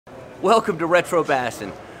Welcome to Retro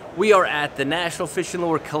Bassin. We are at the National Fish and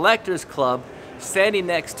Lure Collectors Club, standing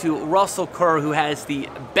next to Russel Kear, who has the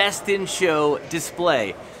Best in Show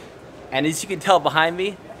display. And as you can tell behind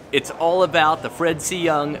me, it's all about the Fred C.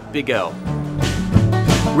 Young Big O.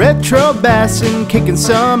 Retro Bassin, kicking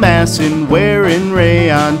some ass and wearing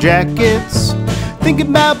rayon jackets. Thinking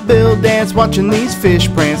about Bill Dance, watching these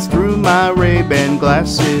fish prance through my Ray-Ban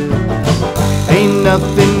glasses. Ain't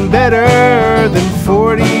nothing better than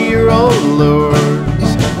 40-year-old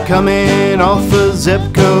lures coming off of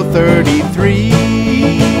Zepco 33.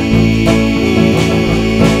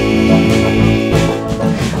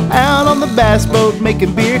 Out on the bass boat,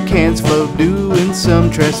 making beer cans float, doing some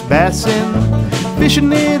trespassing.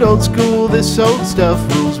 Fishing it old school, this old stuff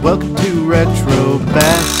rules. Welcome to Retro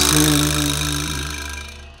Bassin.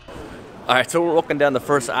 All right, so we're walking down the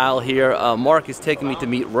first aisle here. Mark is taking me to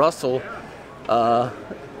meet Russell.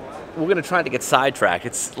 We're gonna try to get sidetracked.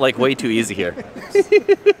 It's like way too easy here.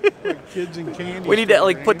 Like kids in candy. We need to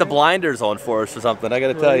like put the blinders on for us or something. I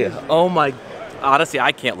gotta tell you. Oh my, honestly,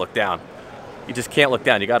 I can't look down. You just can't look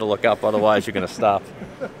down. You gotta look up, otherwise you're gonna stop.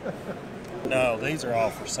 No, these are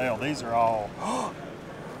all for sale. These are all.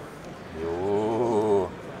 Ooh,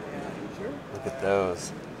 look at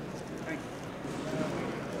those.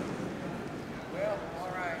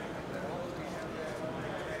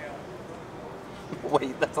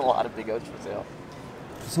 Wait, that's a lot of Big O's for sale.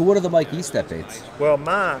 So what are the Mike E step baits? Well,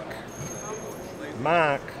 Mike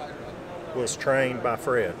was trained by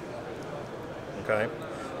Fred. Okay,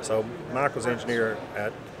 so Mike was engineer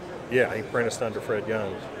at, he apprenticed under Fred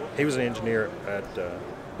Young. He was an engineer at the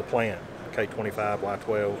plant, K25,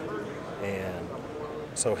 Y12, and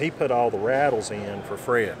so he put all the rattles in for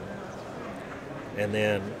Fred. And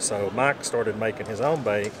then, so Mike started making his own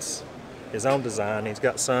baits, his own design. He's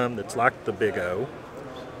got some that's like the Big O,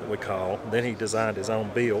 that we call. Then he designed his own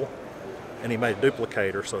bill, and he made a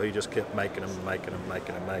duplicator, so he just kept making them, making them,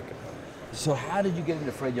 making them, making them. So how did you get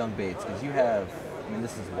into Fred Young baits? Because you have, I mean,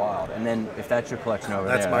 this is wild. And then if that's your collection over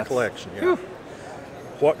there. That's my collection, yeah. Whew.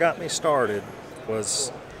 What got me started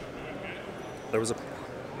was there was a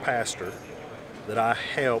pastor that I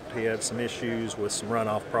helped. He had some issues with some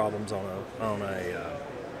runoff problems on a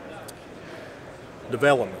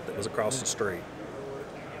development that was across the street,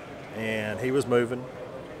 and he was moving,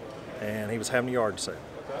 and he was having a yard sale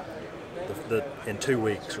in 2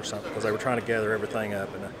 weeks or something, because they were trying to gather everything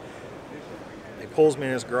up. And he pulls me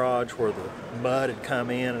in his garage where the mud had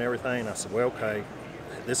come in and everything. And I said, well, okay,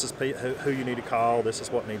 this is who you need to call. This is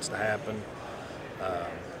what needs to happen.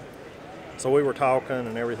 So we were talking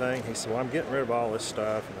and everything. He said, well, I'm getting rid of all this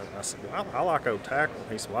stuff. And I said, well, I like old tackle.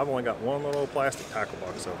 He said, well, I've only got one little old plastic tackle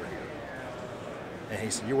box over here. And he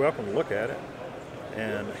said, you're welcome to look at it.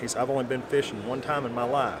 And he said, I've only been fishing one time in my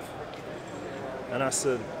life. And I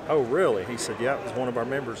said, oh, really? He said, yeah, it was one of our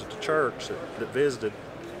members at the church that visited.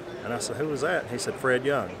 And I said, who was that? And he said, Fred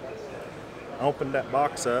Young. I opened that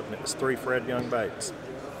box up, and it was 3 Fred Young baits.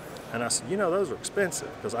 And I said, you know, those are expensive,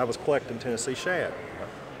 because I was collecting Tennessee shad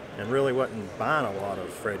and really wasn't buying a lot of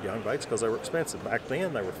Fred Young baits because they were expensive. Back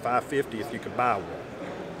then, they were $5.50 if you could buy one.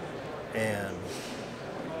 And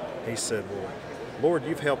he said, well, Lord,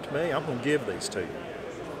 you've helped me. I'm going to give these to you.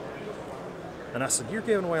 And I said, you're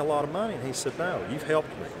giving away a lot of money. And he said, no, you've helped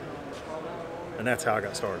me. And that's how I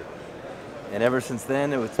got started. And ever since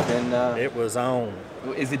then, it's been... It was on.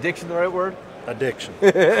 Is addiction the right word? Addiction.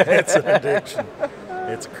 It's an addiction.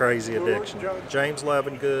 It's a crazy addiction. James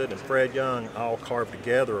Levingood and Fred Young all carved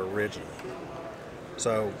together originally.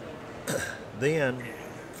 So then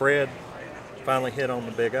Fred finally hit on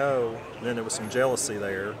the Big O, and then there was some jealousy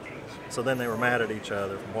there. So then they were mad at each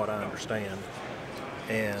other, from what I understand.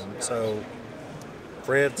 And so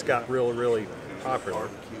Fred's got really, really popular.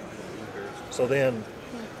 So then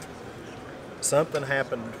something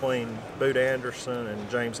happened between Boot Anderson and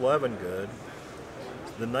James Levingood.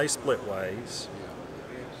 Then they split ways.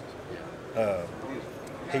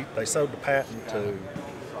 They sold the patent to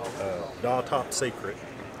Top Secret.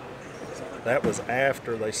 That was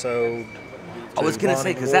after they sold. I was going to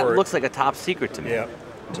say, because that looks like a top secret to me. Yeah,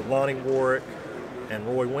 to Lonnie Warwick and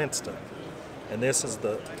Roy Winston. And this is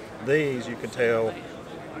these you can tell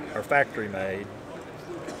are factory made,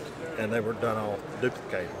 and they were done all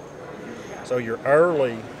duplicated. So your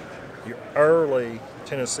early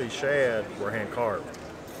Tennessee shad were hand carved,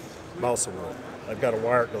 balsa wood. They've got a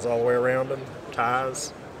wire that goes all the way around them,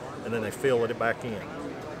 ties, and then they fill it back in.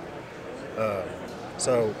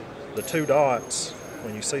 So the 2 dots,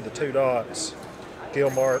 when you see the 2 dots, gill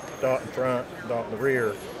mark, dot in front, dot in the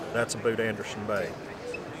rear, that's a Boot Anderson bait.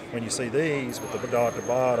 When you see these with the dot at the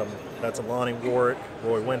bottom, that's a Lonnie Warwick,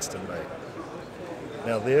 Roy Winston bait.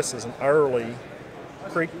 Now this is an early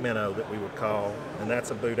creek minnow that we would call, and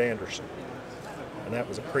that's a Boot Anderson. And that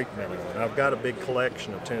was a creek minnow. And I've got a big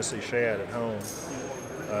collection of Tennessee shad at home.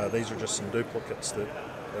 These are just some duplicates that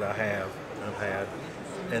I've had.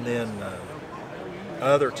 And then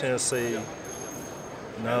other Tennessee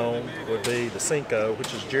known would be the Cinco,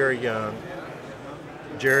 which is Jerry Young.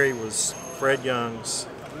 Jerry was Fred Young's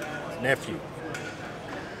nephew,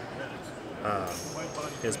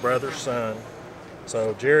 his brother's son.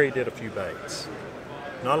 So Jerry did a few baits.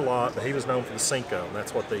 Not a lot, but he was known for the Cinco, and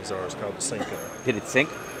that's what these are. It's called the Cinco. Did it sink?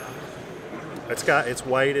 It's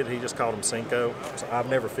weighted. He just called them Cinco. So I've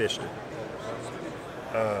never fished it.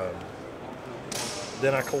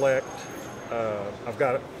 Then I collect. I've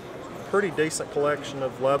got a pretty decent collection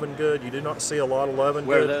of Love and Good. You do not see a lot of Love and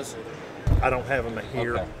Where Good. are those? I don't have them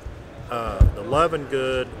here. Okay. The Love and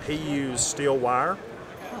Good, he used steel wire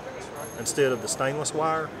instead of the stainless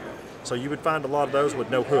wire. So you would find a lot of those with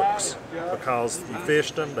no hooks because you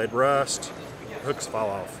fished them, they'd rust, hooks fall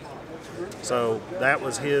off. So that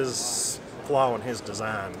was his flaw in his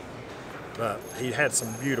design. But he had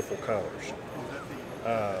some beautiful colors.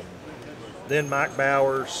 Then Mike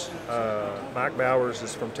Bowers. Mike Bowers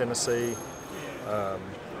is from Tennessee. I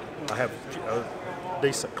have a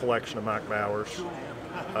decent collection of Mike Bowers.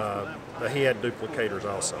 But he had duplicators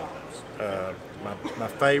also. My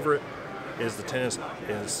favorite is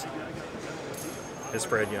is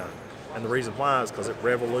Fred Young. And the reason why is because it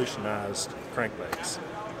revolutionized crankbaits.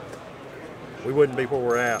 We wouldn't be where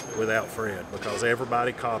we're at without Fred because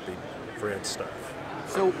everybody copied Fred's stuff.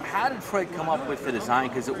 So how did Fred come up with the design?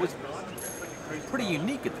 Because it was pretty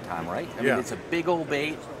unique at the time, right? I mean, it's a big old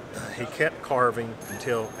bait. He kept carving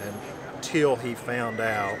until he found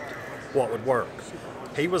out what would work.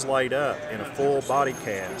 He was laid up in a full body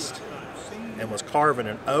cast and was carving,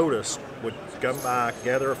 and Otis would come by,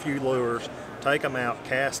 gather a few lures, take them out,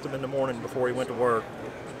 cast them in the morning before he went to work,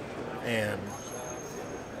 and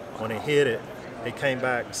when he hit it, he came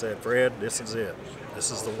back and said, "Fred, this is it.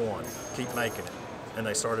 This is the one. Keep making it." And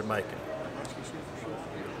they started making it.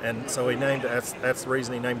 And so he named it, that's the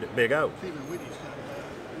reason he named it Big O.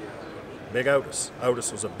 Big Otis.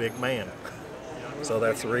 Otis was a big man. So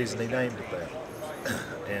that's the reason he named it that.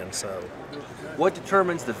 And so. What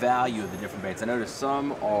determines the value of the different baits? I noticed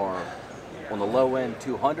some are on the low end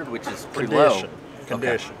 200, which is pretty low.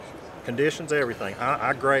 Condition. Condition's everything.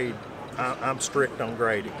 I grade, I'm strict on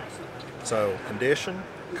grading. So condition,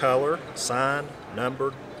 color, sign,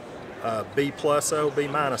 numbered, B plus O, B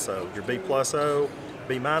minus O. Your B plus O,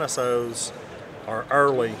 B minus O's are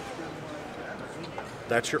early.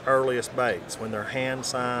 That's your earliest baits when they're hand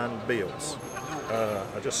signed bills.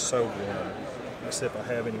 I just sold one. Let's see if I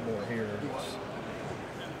have any more here.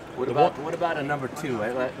 What about a number 2?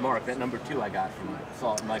 Mark, that number 2 I got from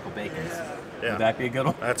Salt Michael Bacon's. Yeah. Would that be a good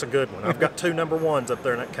one? That's a good one. I've got 2 number 1s up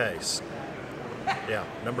there in that case. Yeah,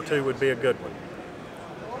 number 2 would be a good one.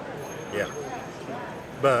 Yeah.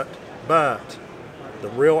 But the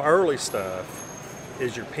real early stuff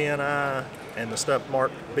is your PNI and the stuff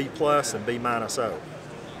marked B plus and B minus O.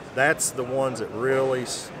 That's the ones that really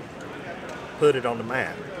put it on the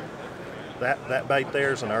map. That bait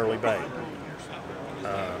there is an early bait.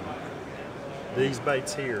 These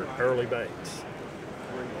baits here, early baits.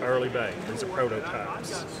 Early bait. These are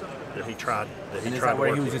prototypes that he tried. And is that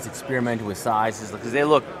where he was just experimenting with sizes? Because they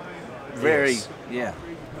look very, yeah.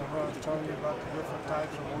 I was telling you about the different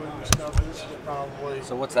types of wood and stuff. This is probably.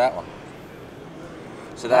 So what's that one?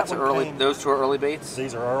 So that's early. Those 2 are early baits.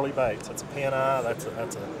 These are early baits. That's a PNI.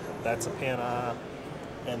 That's a PNI.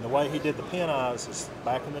 And the way he did the PNIs is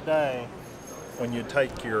back in the day, when you took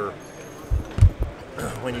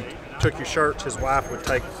your shirts, his wife would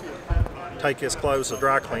take his clothes to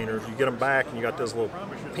dry cleaners. You get them back, and you got those little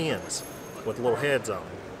pins with little heads on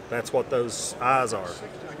them. That's what those eyes are.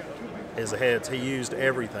 Is the heads. He used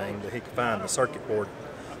everything that he could find. The circuit board.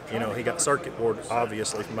 You know, he got circuit board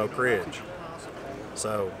obviously from Oak Ridge.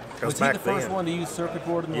 So was he the first one to use circuit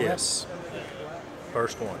board in the Yes.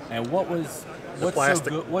 First one. And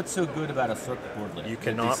what's so good about a circuit board lip? You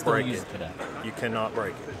cannot break it. Today? You cannot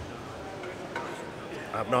break it.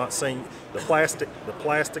 I've not seen the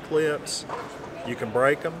plastic lips. You can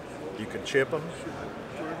break them. You can chip them.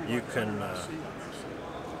 You can.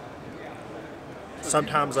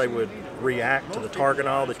 Sometimes they would react to the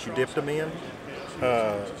targanol that you dipped them in.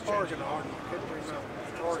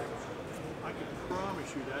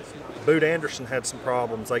 Boot Anderson had some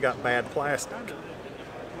problems. They got bad plastic,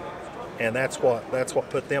 and that's what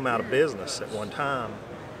put them out of business at one time,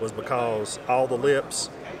 was because all the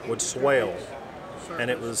lips would swell,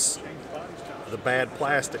 and it was the bad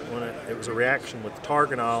plastic when it was a reaction with the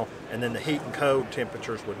targanol, and then the heat and cold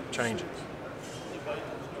temperatures would change it.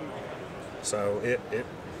 So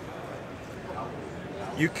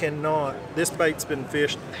you cannot, this bait's been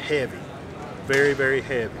fished heavy, very, very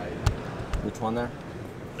heavy. Which one there?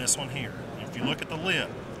 This one here. If you look at the lip,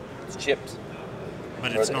 It's chipped.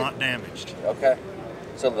 but it's not damaged. Okay.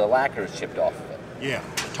 So the lacquer is chipped off of it. Yeah,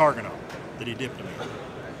 the targanol that he dipped them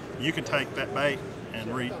in. You can take that bait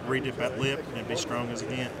and re-dip that lip and it'd be strong as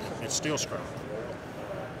again. It's still strong.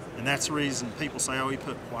 And that's the reason people say, oh, he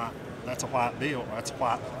put white. That's a white bill. That's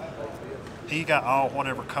white. He got all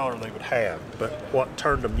whatever color they would have, but what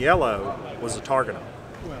turned them yellow was the targanol.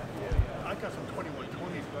 Well, I got some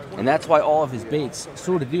 2120s. And that's why all of his baits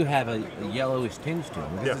sort of do have a yellowish tinge to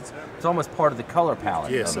them. Yeah. It's almost part of the color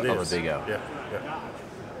palette Yes, of it a is. Big O. Yeah, yeah.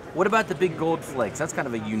 What about the big gold flakes? That's kind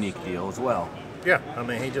of a unique deal as well. Yeah, I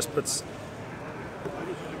mean, he just puts,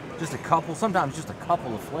 Just a couple, sometimes just a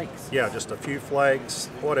couple of flakes. yeah, just a few flakes,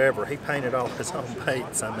 whatever. He painted all his own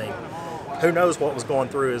baits. I mean, who knows what was going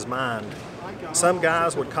through his mind. Some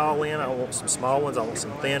guys would call in, I want some small ones, I want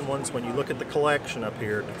some thin ones. When you look at the collection up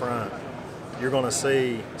here at the front, you're going to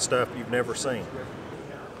see stuff you've never seen.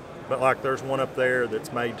 But like there's one up there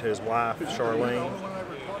that's made to his wife, Charlene.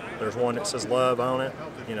 There's one that says love on it.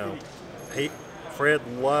 You know, Fred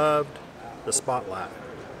loved the Spotlight.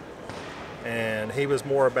 And he was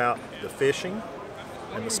more about the fishing,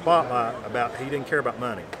 and the Spotlight about, he didn't care about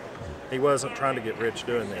money. He wasn't trying to get rich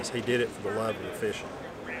doing this. He did it for the love of the fishing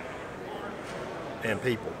and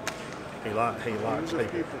people. He likes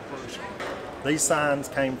people. These signs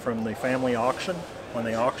came from the family auction when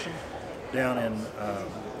they auctioned down in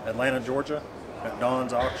Atlanta, Georgia, at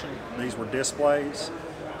Don's auction. These were displays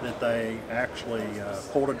that they actually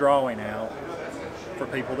pulled a drawing out for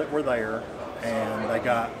people that were there, and they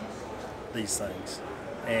got these things.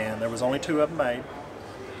 And there was only 2 of them made.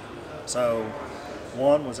 So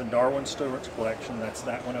one was in Darwin Stewart's collection. That's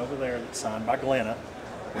that one over there that's signed by Glenna,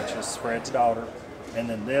 which is Fred's daughter. And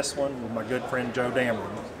then this one with my good friend Joe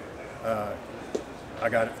Dameron. I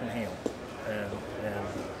got it from him. And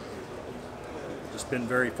just been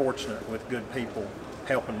very fortunate with good people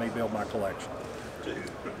helping me build my collection.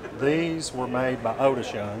 These were made by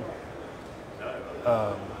Otis Young.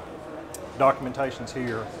 Documentation's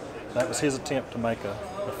here. That was his attempt to make a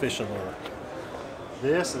fishing lure.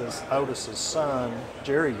 This is Otis's son,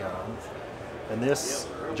 Jerry Young, and this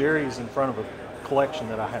Jerry's in front of a collection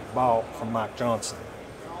that I had bought from Mike Johnson.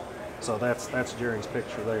 So that's Jerry's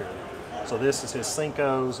picture there. So this is his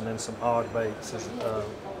Cincos, and then some odd baits, his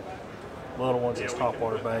little ones, his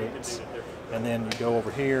topwater baits. And then you go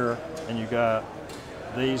over here, and you got,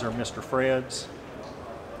 these are Mr. Fred's,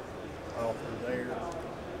 all through there.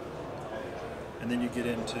 And then you get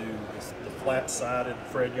into the flat-sided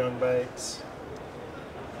Fred Young baits.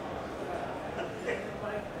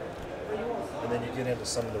 And then you get into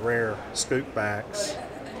some of the rare scoop backs,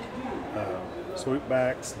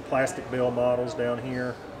 and plastic bill models down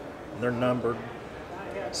here. And they're numbered.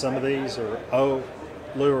 Some of these are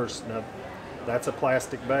lures. Now, that's a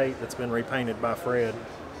plastic bait that's been repainted by Fred.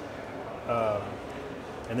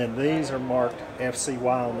 And then these are marked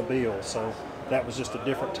FCY on the bill. So that was just a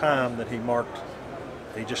different time that he marked.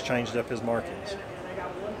 He just changed up his markings.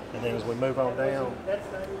 And then as we move on down,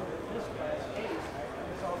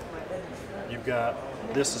 you've got,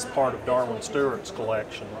 this is part of Darwin Stewart's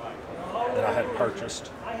collection that I had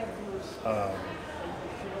purchased.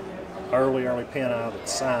 Early pen eye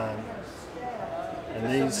that's signed. And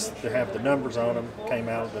these that have the numbers on them came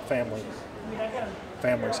out of the family's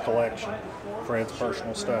collection, Fred's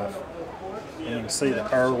personal stuff. And you can see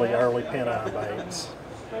the early pen eye baits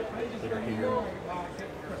that are here.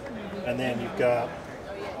 And then you've got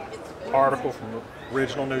an article from the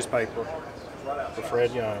original newspaper for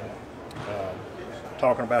Fred Young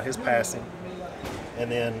talking about his passing,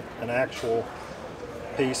 and then an actual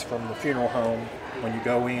piece from the funeral home. When you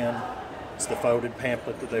go in, it's the folded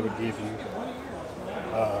pamphlet that they would give you.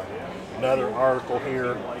 Another article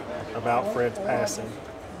here about Fred's passing.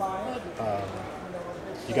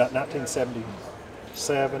 You got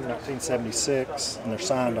 1977, 1976, and they're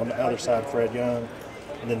signed on the other side, Fred Young.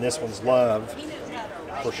 And then this one's Love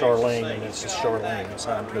for Charlene, and it's just Charlene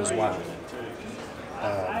signed to his wife.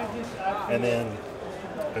 And then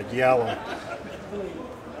a yellow,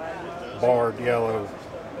 barred yellow,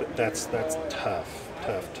 that's tough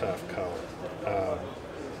color.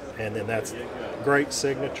 And then that's great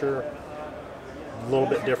signature, a little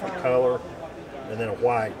bit different color, and then a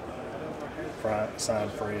white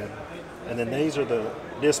signed Fred. And then these are the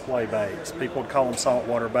display baits. People would call them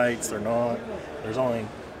saltwater baits. They're not. There's only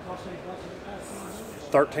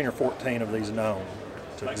 13 or 14 of these known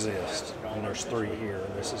to exist, and there's 3 here.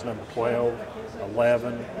 And this is number 12,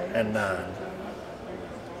 11, and 9.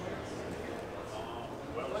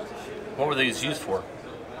 What were these used for?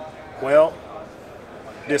 Well,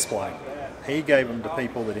 display. He gave them to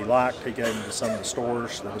people that he liked. He gave them to some of the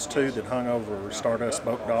stores. There was 2 that hung over Stardust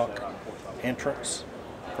Boat Dock entrance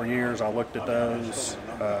for years. I looked at those.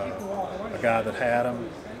 A guy that had them,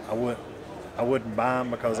 I wouldn't buy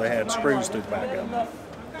them because they had screws through the back of them.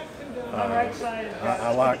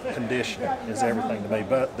 I like condition is everything to me,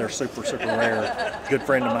 but they're super, super rare. A good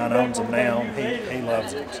friend of mine owns them now. He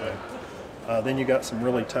loves them. So then you got some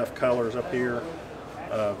really tough colors up here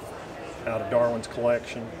out of Darwin's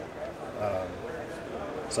collection.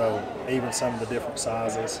 So even some of the different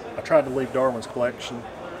sizes. I tried to leave Darwin's collection,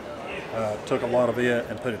 took a lot of it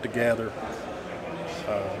and put it together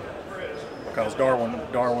because Darwin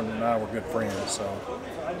and I were good friends. So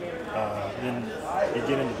then you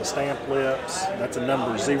get into the stamped lips. That's a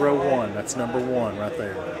number 01. That's number 1 right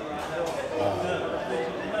there.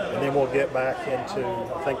 And then we'll get back into,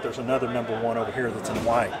 I think there's another number 1 over here that's in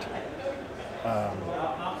white.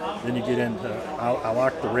 Then you get into, I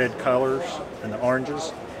like the red colors and the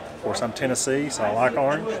oranges. Of course, I'm Tennessee, so I like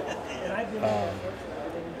orange.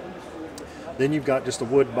 Then you've got just a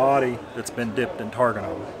wood body that's been dipped in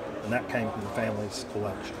Targano, and that came from the family's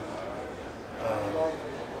collection.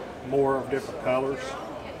 More of different colors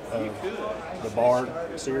of the Bard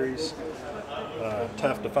series.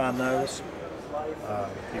 Tough to find those.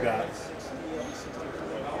 You got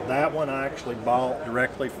that one I actually bought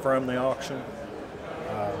directly from the auction.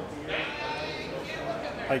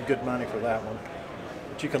 Paid good money for that one.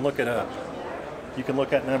 But you can look it up. You can look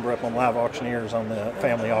that number up on Live Auctioneers on the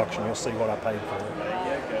family auction. You'll see what I paid for it.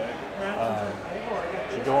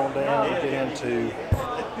 You go on down, you get into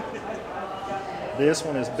this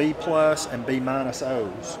one is B plus and B minus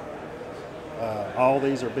O's. All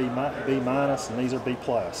these are B minus and these are B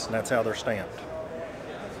plus, and that's how they're stamped.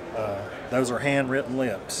 Those are handwritten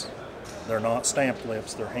lips. They're not stamped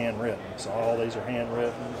lips, they're handwritten. So all these are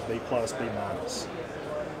handwritten, B plus, B minus.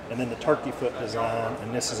 And then the turkey foot design,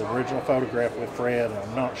 and this is an original photograph with Fred, and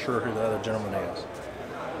I'm not sure who the other gentleman is.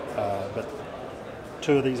 But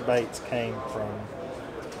 2 of these baits came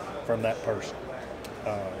from that person.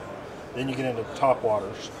 Then you get into the top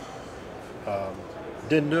waters.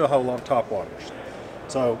 Didn't do a whole lot of top waters.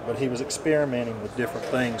 But he was experimenting with different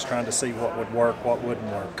things, trying to see what would work, what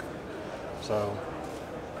wouldn't work. So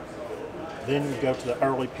then you go to the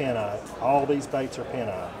early pin-eye. All these baits are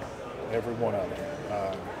pin-eye, every one of them.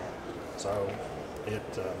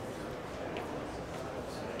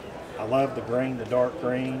 I love the green, the dark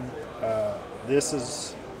green.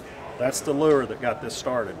 That's the lure that got this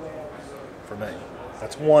started for me.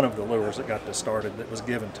 That's one of the lures that got this started that was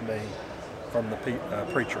given to me from the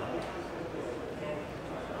preacher.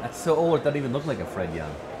 That's so old it doesn't even look like a Fred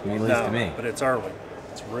Young, at least to me. But it's early.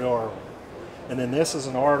 It's real early. And then this is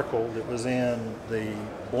an article that was in the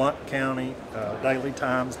Blount County Daily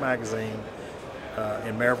Times magazine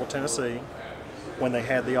in Maryville, Tennessee, when they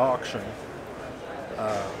had the auction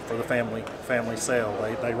for the family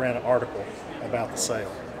sale. They ran an article about the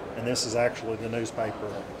sale, and this is actually the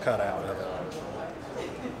newspaper cutout of it.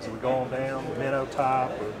 So we go on down, the minnow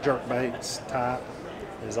type or jerkbaits type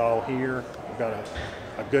is all here. We've got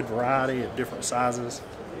a good variety of different sizes.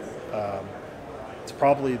 It's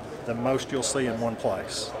probably the most you'll see in one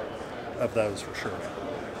place of those for sure.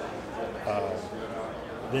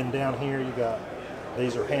 Then down here you got,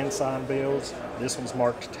 these are hand sign bills. This one's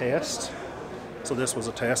marked test. So this was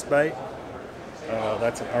a test bait.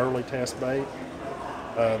 That's an early test bait.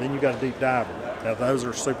 Then you got a deep diver. Now those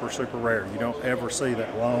are super, super rare. You don't ever see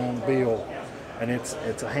that long bill, and it's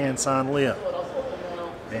a hand sign lip.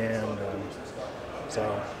 And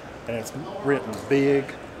and it's written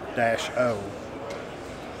big-O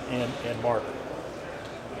in marker.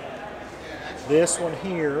 This one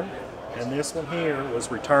here and this one here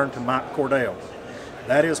was returned to Mike Cordell.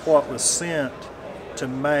 That is what was sent to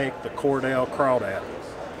make the Cordell crawdad.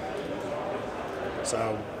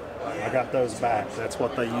 So I got those back. That's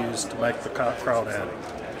what they used to make the crawdad.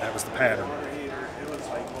 That was the pattern.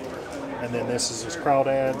 And then this is his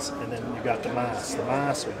crawdads, and then you got the mice. The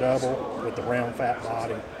mice are double with the round fat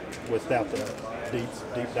body without the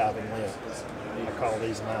deep diving lip. I call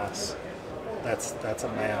these mice. That's a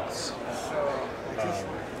mouse.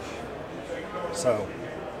 So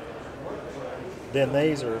then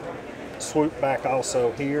these are swooped back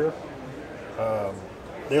also here.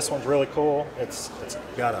 This one's really cool. It's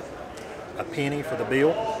got a penny for the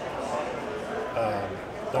bill.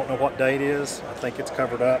 Don't know what date it is. I think it's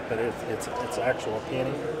covered up, but it's actual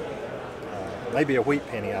penny. maybe a wheat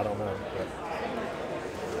penny, I don't know. But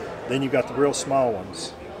then you've got the real small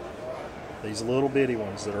ones, these little bitty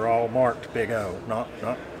ones that are all marked Big O. Not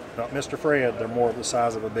Mr. Fred, they're more the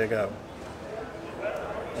size of a Big O.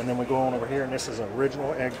 And then we go on over here, and this is an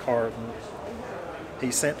original egg carton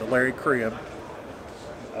he sent to Larry Cribb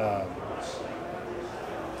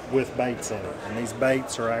with baits in it. And these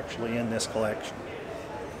baits are actually in this collection.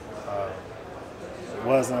 It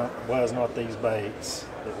was not these baits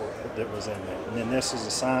that was in there. And then this is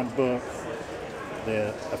a signed book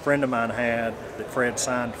that a friend of mine had that Fred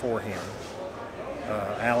signed for him.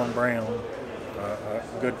 Alan Brown, a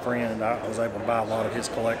good friend. I was able to buy a lot of his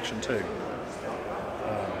collection too.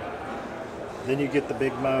 Then you get the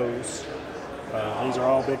big mows. These are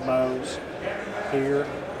all big mows here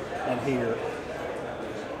and here.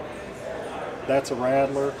 That's a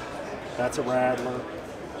rattler. That's a rattler.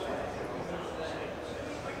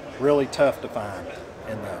 Really tough to find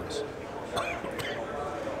in those.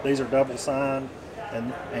 These are double signed,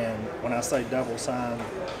 and when I say double signed,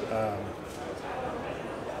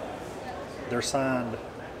 they're signed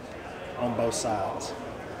on both sides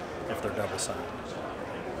if they're double signed.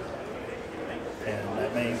 And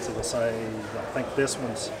that means it'll say, I think this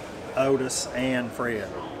one's Otis and Fred,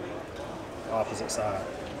 opposite side.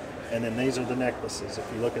 And then these are the necklaces.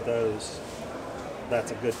 If you look at those,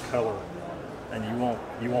 that's a good color, and you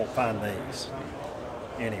won't find these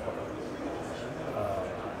anywhere.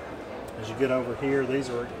 As you get over here, these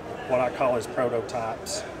are what I call as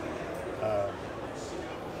prototypes. A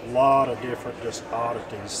lot of different just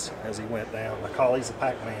oddities as he went down. I call these the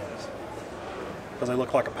Pac-Mans because they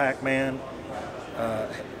look like a Pac-Man.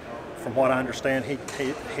 From what I understand,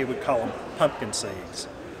 he would call them pumpkin seeds.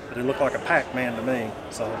 But they look like a Pac-Man to me,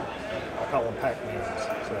 so I call them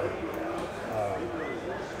Pac-Mans. So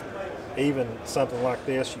even something like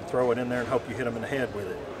this, you throw it in there and hope you hit them in the head with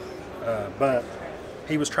it. But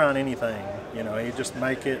he was trying anything, you know. He'd just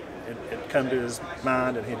make it come to his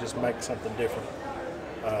mind, and he'd just make something different.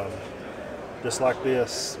 Just like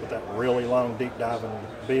this, with that really long, deep diving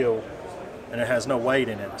bill, and it has no weight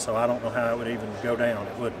in it, so I don't know how it would even go down.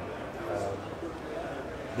 It wouldn't.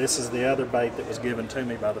 This is the other bait that was given to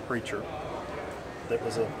me by the preacher that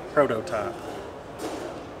was a prototype.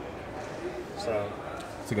 So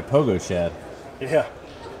it's like a pogo shad. Yeah.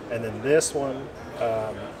 And then this one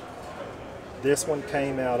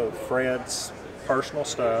came out of Fred's personal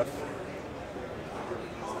stuff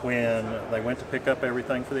when they went to pick up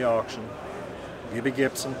everything for the auction. Gibby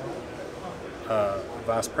Gibson,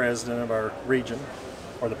 vice president of our region,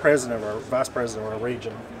 or the president of our vice president of our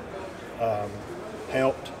region,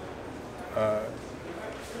 helped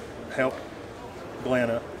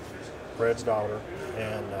Glenna, Fred's daughter,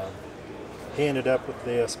 and he ended up with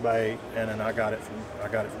this bait, and then I got it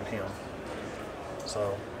from him.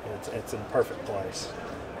 So it's in a perfect place.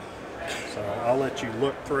 So I'll let you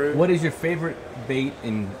look through. What is your favorite bait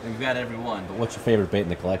in? You've got every one, but what's your favorite bait in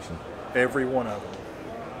the collection? Every one of them.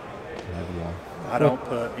 Every one. I don't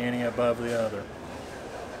put any above the other.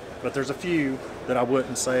 But there's a few that I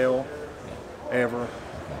wouldn't sell ever,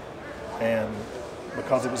 and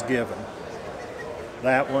because it was given.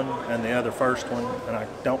 That one and the other first one, and I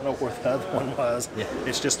don't know where the other one was. Yeah.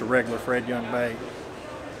 It's just a regular Fred Young bait.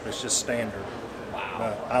 It's just standard. Wow.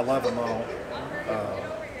 But I love them all.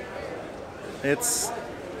 It's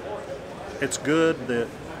good that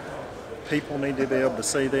people need to be able to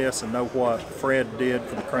see this and know what Fred did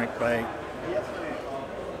for the crankbait.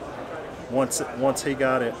 Once he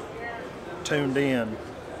got it tuned in,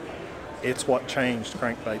 it's what changed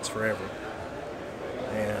crankbaits forever.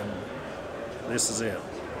 And this is it.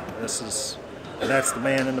 That's the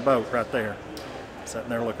man in the boat right there, sitting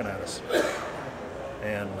there looking at us.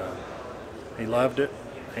 And he loved it.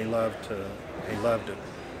 He loved it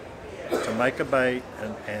to make a bait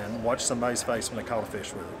and watch somebody's face when they caught a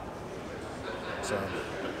fish with it. So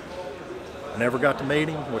I never got to meet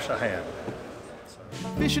him. Wish I had.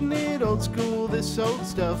 Fishing it old school, this old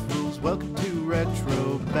stuff rules. Welcome to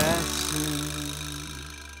Retro Bassin.